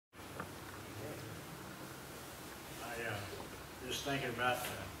just thinking about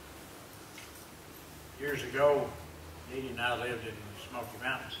years ago, Dee and I lived in the Smoky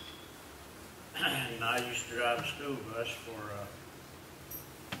Mountains. And I used to drive a school bus for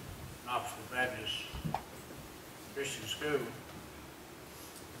Knoxville Baptist Christian School.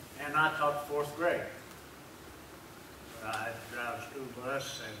 And I taught the 4th grade. But I had to drive a school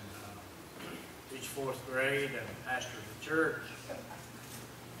bus and teach 4th grade and pastor the church.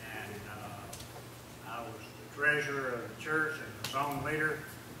 And I was the treasurer of the church and the song leader.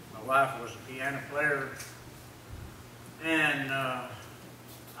 My wife was a piano player. And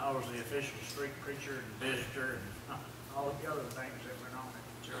I was the official street preacher and visitor and all the other things that went on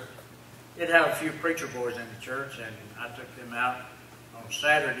at the church. Did have a few preacher boys in the church, and I took them out on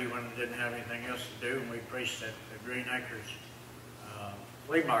Saturday when we didn't have anything else to do, and we preached at the Green Acres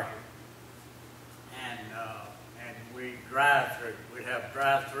flea market. And we drive through. We'd have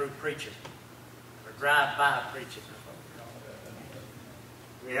drive-through preaching, or drive-by preaching.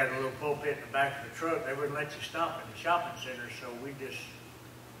 We had a little pulpit in the back of the truck. They wouldn't let you stop in the shopping center, so we just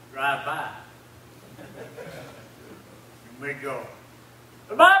drive by. And we'd go,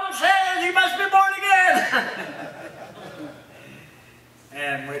 "The Bible says you must be born again."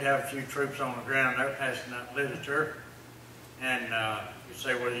 And we'd have a few troops on the ground there passing out literature. And you'd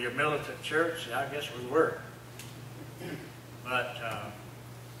say, "Well, you're a militant church?" Yeah, I guess we were. But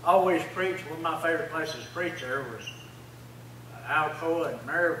always preached. One of my favorite places to preach there was Alcoa and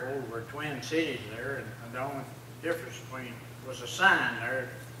Maryville were twin cities there, and the only difference between was a sign there.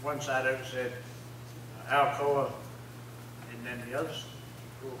 One side of it said Alcoa, and then the other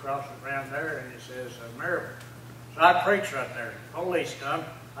go across around there, and it says Maryville. So I preach right there. Police come,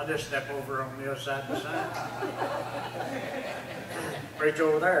 I just step over on the other side of the sign. Preach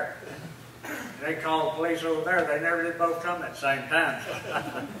over there. They call the police over there. They never did both come at the same time.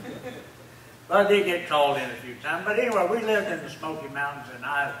 But I did get called in a few times. But anyway, we lived in the Smoky Mountains, and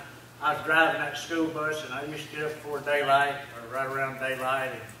I was driving that school bus, and I used to get up before daylight, or right around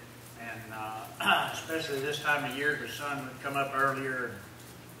daylight, and especially this time of year, the sun would come up earlier.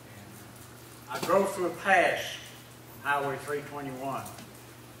 And I drove through a pass on Highway 321,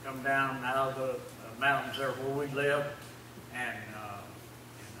 come down out of the mountains there where we live, and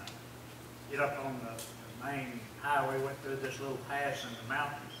get up on the main highway, went through this little pass in the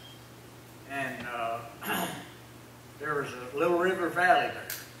mountains. And there was a little river valley there.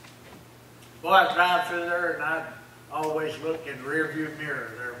 Boy, I'd drive through there, and I'd always look in the rearview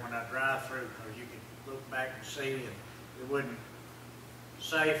mirror there when I drive through, because you could look back and see, and it wasn't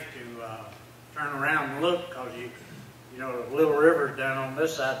safe to turn around and look, because you know, the little river's down on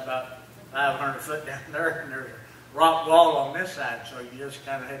this side, about 500 foot down there, and there's a rock wall on this side, so you just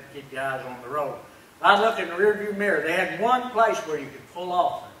kind of had to keep your eyes on the road. I'd look in the rearview mirror. They had one place where you could pull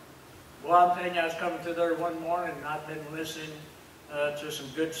off. Well, I'm telling you, I was coming through there one morning, and I'd been listening to some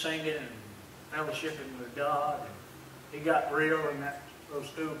good singing and fellowshipping with God. And He got real in that little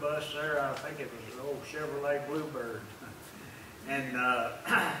school bus there. I think it was an old Chevrolet Bluebird. And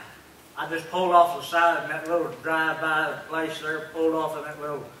I just pulled off the side, and that little drive-by place there, pulled off in that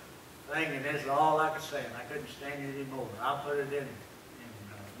little thing, and that's all I could stand. I couldn't stand it anymore. I put it in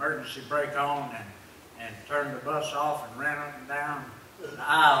emergency brake on and turned the bus off and ran up and down the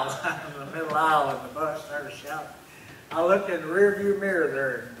aisle, the middle aisle of the bus there shouting. I looked in the rearview mirror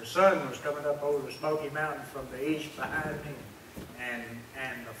there, and the sun was coming up over the Smoky Mountains from the east behind me,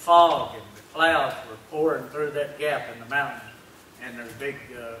 and the fog and the clouds were pouring through that gap in the mountains, and there's a big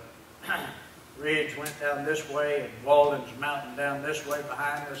ridge went down this way, and Walden's Mountain down this way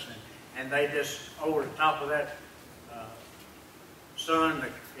behind us, and they just, over the top of that sun,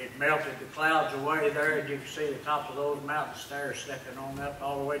 it melted the clouds away there, and you can see the top of those mountain stairs stepping on up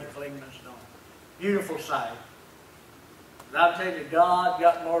all the way to Clingmanstone. Beautiful sight. But I'll tell you, God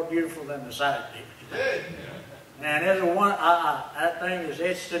got more beautiful than the sight did. And there's that thing is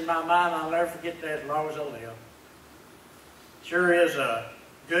etched in my mind. I'll never forget that as long as I live. Sure is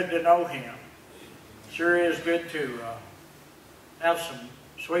good to know Him. Sure is good to have some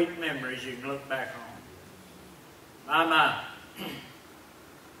sweet memories you can look back on. My.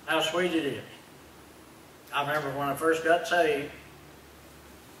 How sweet it is. I remember when I first got saved,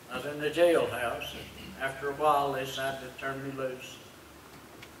 I was in the jailhouse, and after a while they decided to turn me loose.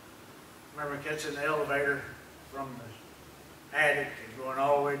 I remember catching the elevator from the attic and going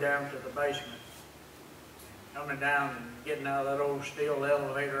all the way down to the basement. Coming down and getting out of that old steel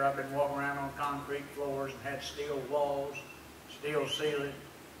elevator. I've been walking around on concrete floors and had steel walls, steel ceiling,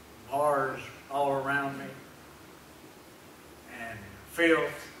 bars all around me, and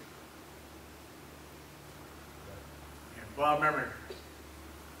filth. And well, I remember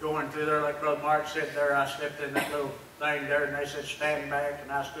going through there, like Brother Mark said there, I stepped in that little thing there, and they said stand back,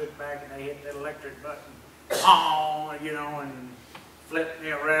 and I stood back, and they hit that electric button, you know, and flipped me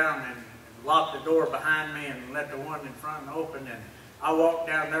around and locked the door behind me and let the one in front open. And I walked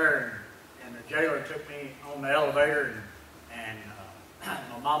down there, and the jailer took me on the elevator, and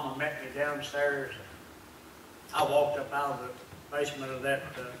my mama met me downstairs. I walked up out of the basement of that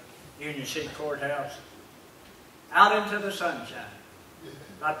Union City Courthouse out into the sunshine,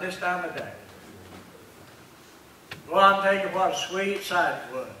 about this time of day. Well, I'm telling you what a sweet sight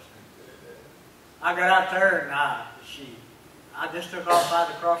it was. I got out there and I just took off out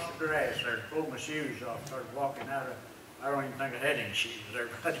across the grass there, pulled my shoes off, started walking out of, I don't even think I had any shoes there,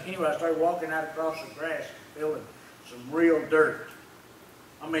 but anyway, I started walking out across the grass, feeling some real dirt.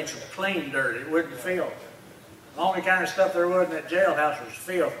 I mean, some clean dirt, it wasn't filth. The only kind of stuff there was in that jailhouse was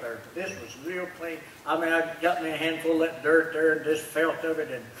filth there, but this was real clean. I mean, I got me a handful of that dirt there and just felt of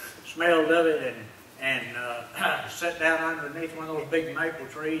it and smelled of it, and sat down underneath one of those big maple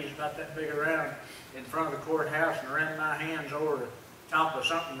trees about that big around in front of the courthouse and ran my hands over the top of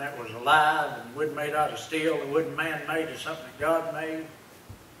something that was alive and wasn't made out of steel, it wasn't man-made, it's something that God made.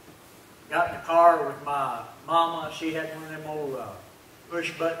 Got in the car with my mama. She had one of them old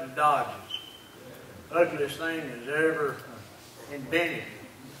push-button Dodges. Ugliest thing that's ever invented.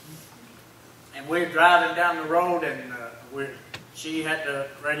 And we're driving down the road, and she had the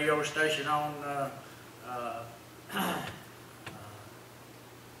radio station on. I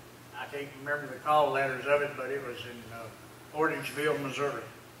can't remember the call letters of it, but it was in Orangeville, Missouri.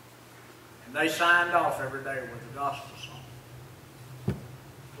 And they signed off every day with a gospel song.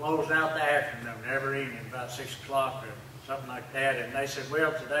 Closed out the afternoon, every evening, about 6 o'clock or something like that. And they said,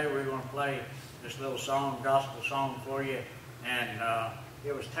 well, today we're going to play this little song, gospel song for you. And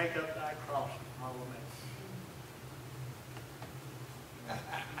it was Take Up Thy Cross and Follow Me.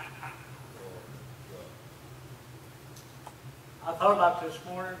 I thought about this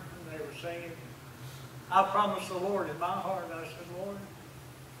morning when they were singing. I promised the Lord in my heart, I said, Lord,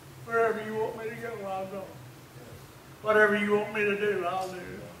 wherever you want me to go, I'll go. Whatever you want me to do, I'll do.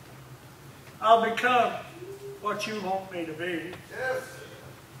 I'll become what you want me to be. Yes.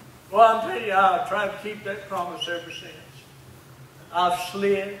 Well, I'm telling you, I've tried to keep that promise ever since. I've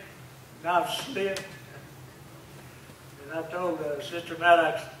slid, and I've slid. And I told Sister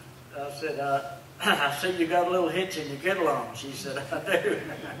Maddox, I said, I see you got a little hitch in your get-along. She said, I do.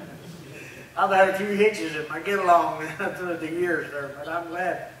 I've had a few hitches in my get-along through the years there, but I'm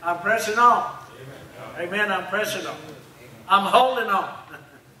glad. I'm pressing on. Amen, I'm pressing on. I'm holding on.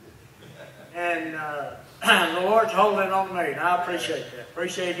 And the Lord's holding on to me, and I appreciate that.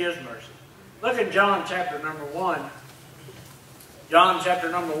 Appreciate His mercy. Look at John chapter number 1. John chapter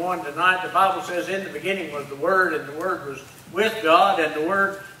number 1 tonight, the Bible says, in the beginning was the Word, and the Word was with God, and the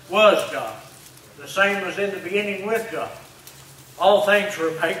Word was God. The same was in the beginning with God. All things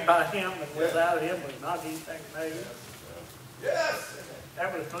were made by Him, and without Him was not anything made. Yes.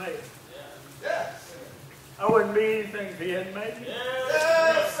 That was made. Yes. I wouldn't be anything if He hadn't made me.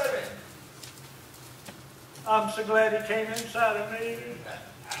 Yes. I'm so glad He came inside of me.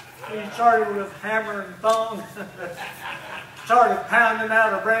 He started with hammer and thong. Started pounding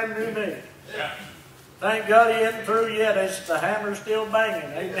out a brand new me. Yeah. Thank God He isn't through yet. It's the hammer's still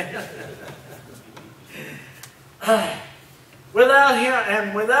banging. Amen.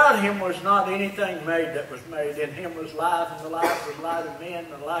 Without Him was not anything made that was made. In Him was life, and the life was light of men.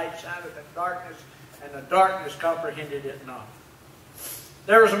 The light shined in darkness, and the darkness comprehended it not.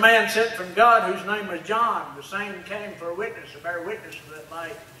 There was a man sent from God whose name was John. The same came for a witness, to bear witness of that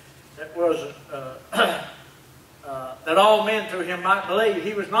light that was that all men through Him might believe.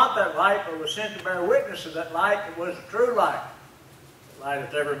 He was not that light, but was sent to bear witness of that light that was the true light. The light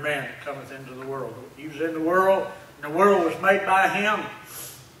of every man that cometh into the world. He was in the world, and the world was made by Him,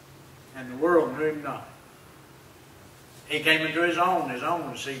 and the world knew Him not. He came into His own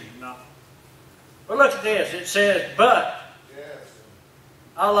received Him not. But look at this, it says, but. Yes.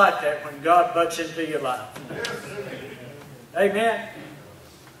 I like that when God butts into your life. Yes. Amen.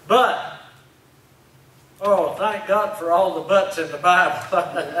 But, oh, thank God for all the buts in the Bible.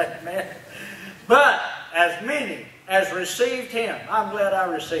 Amen. But, as many as received Him, I'm glad I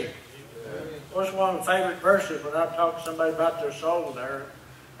received Him. What's one of my favorite verses when I talk to somebody about their soul there?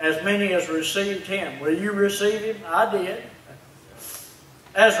 As many as received Him. Will you receive Him? I did.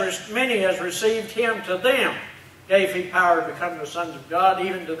 As many as received Him, to them gave He power to become the sons of God,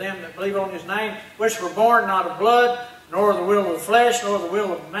 even to them that believe on His name, which were born not of blood, nor the will of the flesh, nor the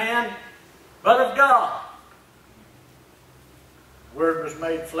will of man, but of God. The Word was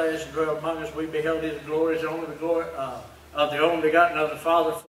made flesh and dwelt among us. We beheld His glory, the only glory of the only begotten of the Father.